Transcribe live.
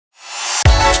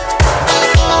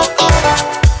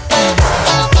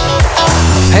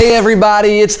Hey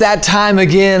everybody, it's that time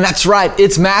again. That's right,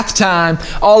 it's math time.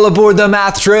 All aboard the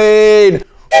math train.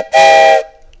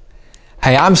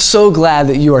 Hey, I'm so glad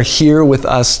that you are here with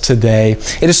us today.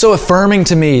 It is so affirming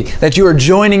to me that you are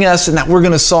joining us and that we're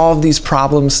going to solve these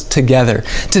problems together.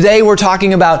 Today we're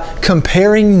talking about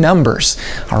comparing numbers.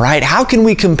 All right, how can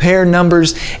we compare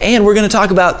numbers? And we're going to talk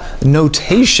about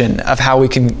notation of how we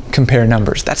can compare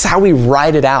numbers. That's how we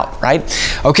write it out, right?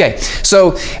 Okay,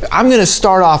 so I'm going to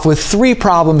start off with 3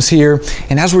 problems here.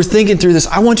 And as we're thinking through this,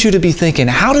 I want you to be thinking,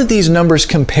 how do these numbers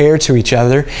compare to each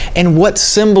other? And what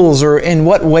symbols or in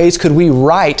what ways could we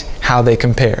write how they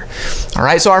compare? All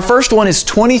right, so our first one is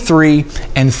 23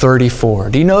 and 34.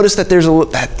 Do you notice that there's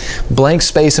that blank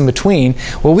space in between?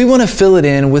 Well, we want to fill it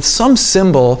in with some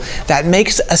symbol that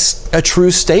makes a true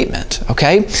statement,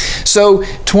 okay? So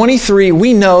 23,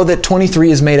 we know that 23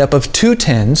 is made up of 2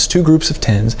 tens, 2 groups of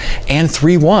tens, and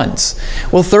 3 ones.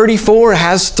 Well, 34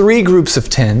 has 3 groups of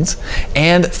tens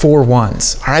and 4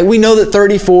 ones. All right, we know that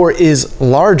 34 is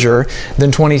larger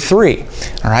than 23.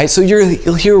 All right, so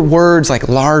you'll hear words like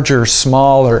larger,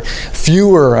 smaller,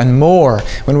 fewer, and more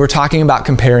when we're talking about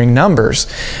comparing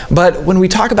numbers. But when we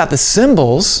talk about the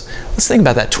symbols, let's think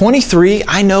about that. 23,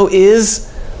 I know, is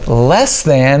less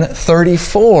than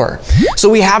 34. So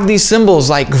we have these symbols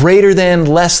like greater than,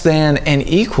 less than, and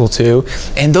equal to,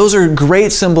 and those are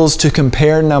great symbols to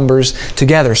compare numbers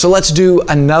together. So let's do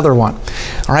another one.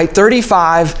 All right,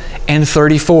 35 and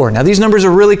 34. Now these numbers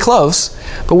are really close,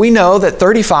 but we know that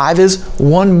 35 is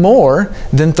 1 more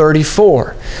than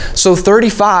 34. So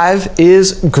 35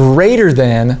 is greater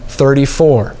than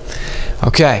 34.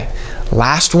 Okay.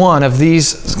 Last one of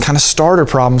these kind of starter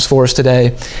problems for us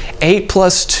today. 8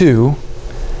 plus 2,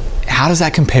 how does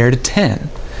that compare to 10?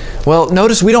 Well,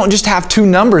 notice we don't just have 2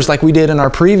 numbers like we did in our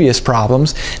previous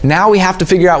problems. Now we have to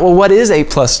figure out, well, what is 8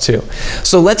 plus 2?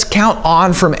 So let's count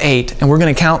on from 8, and we're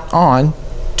going to count on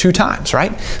 2 times,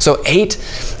 right? So 8,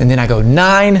 and then I go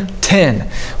 9,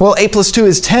 10. Well, 8 plus 2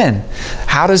 is 10.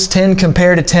 How does 10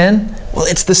 compare to 10? Well,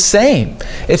 it's the same.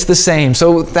 It's the same.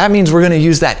 So that means we're going to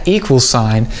use that equal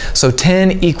sign. So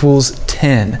 10 equals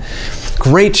 10.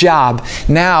 Great job.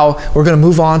 Now we're going to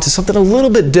move on to something a little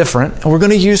bit different, and we're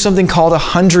going to use something called a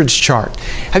hundreds chart.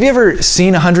 Have you ever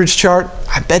seen a hundreds chart?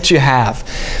 I bet you have.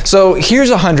 So here's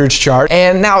a hundreds chart,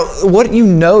 and now what you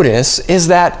notice is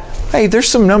that, hey, there's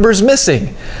some numbers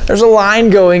missing. There's a line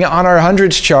going on our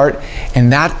hundreds chart,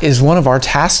 and that is one of our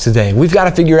tasks today. We've got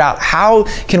to figure out, how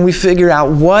can we figure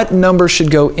out what number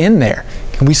should go in there?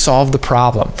 Can we solve the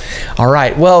problem? All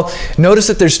right, well, notice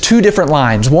that there's 2 different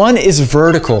lines. One is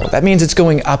vertical. That means it's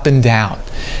going up and down.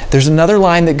 There's another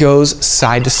line that goes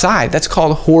side to side. That's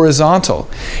called horizontal.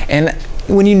 And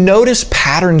when you notice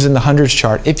patterns in the hundreds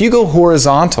chart, if you go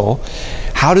horizontal,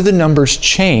 how do the numbers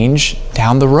change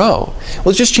down the row? Well,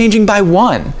 it's just changing by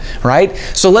 1, right?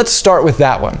 So let's start with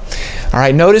that one. All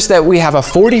right, notice that we have a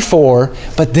 44,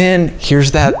 but then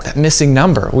here's that missing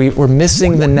number. We're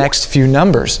missing the next few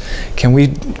numbers. Can we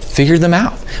figure them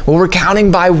out? Well, we're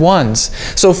counting by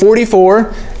 1s. So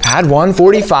 44, add 1,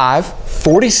 45,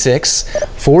 46,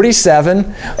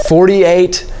 47,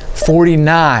 48,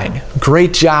 49.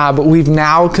 Great job. We've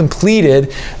now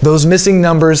completed those missing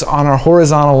numbers on our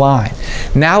horizontal line.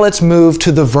 Now let's move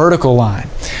to the vertical line.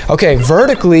 Okay,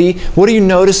 vertically, what do you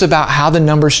notice about how the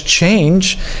numbers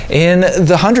change in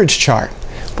the hundreds chart?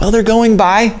 Well, they're going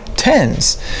by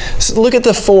tens. So look at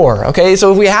the 4, okay?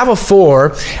 So if we have a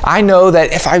 4, I know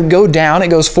that if I go down, it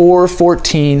goes 4,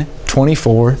 14,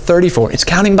 24, 34. It's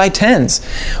counting by tens.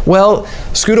 Well,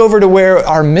 scoot over to where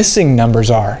our missing numbers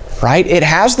are, right? It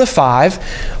has the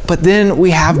 5, but then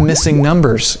we have missing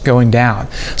numbers going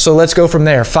down. So let's go from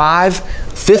there. 5,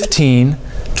 15,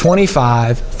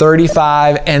 25,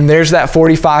 35, and there's that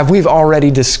 45 we've already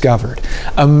discovered.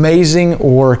 Amazing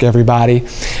work, everybody.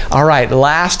 All right,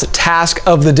 last task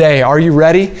of the day. Are you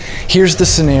ready? Here's the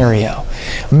scenario.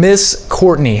 Miss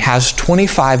Courtney has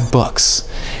 25 books.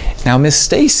 Now, Miss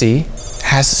Stacy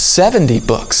has 70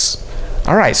 books.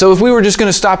 All right, so if we were just going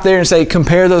to stop there and say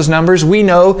compare those numbers, we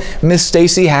know Miss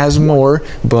Stacy has more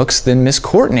books than Miss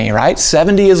Courtney, right?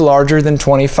 70 is larger than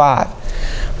 25.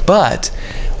 But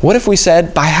what if we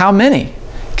said by how many?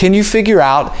 Can you figure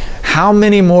out how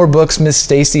many more books Miss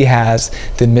Stacy has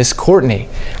than Miss Courtney?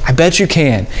 I bet you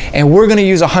can. And we're going to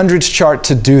use a hundreds chart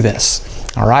to do this.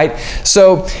 All right,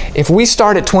 so if we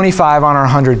start at 25 on our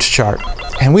hundreds chart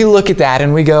and we look at that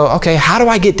and we go, okay, how do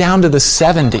I get down to the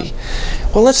 70?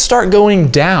 Well, let's start going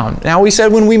down. Now, we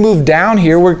said when we move down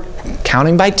here, we're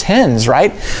counting by tens,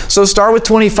 right? So start with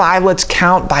 25, let's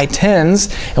count by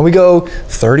tens, and we go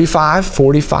 35,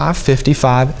 45,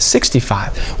 55,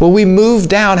 65. Well, we moved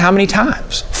down how many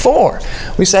times? 4.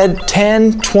 We said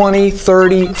 10, 20,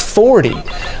 30, 40.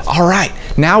 All right,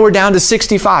 now we're down to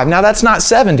 65. Now that's not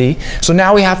 70, so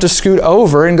now we have to scoot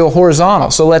over and go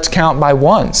horizontal. So let's count by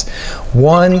ones.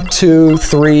 1, 2,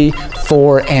 3,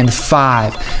 4, and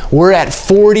 5. We're at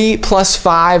 40 plus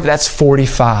 5, that's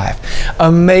 45.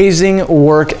 Amazing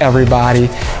work, everybody.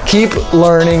 Keep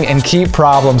learning and keep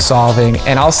problem solving,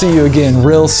 and I'll see you again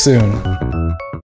real soon.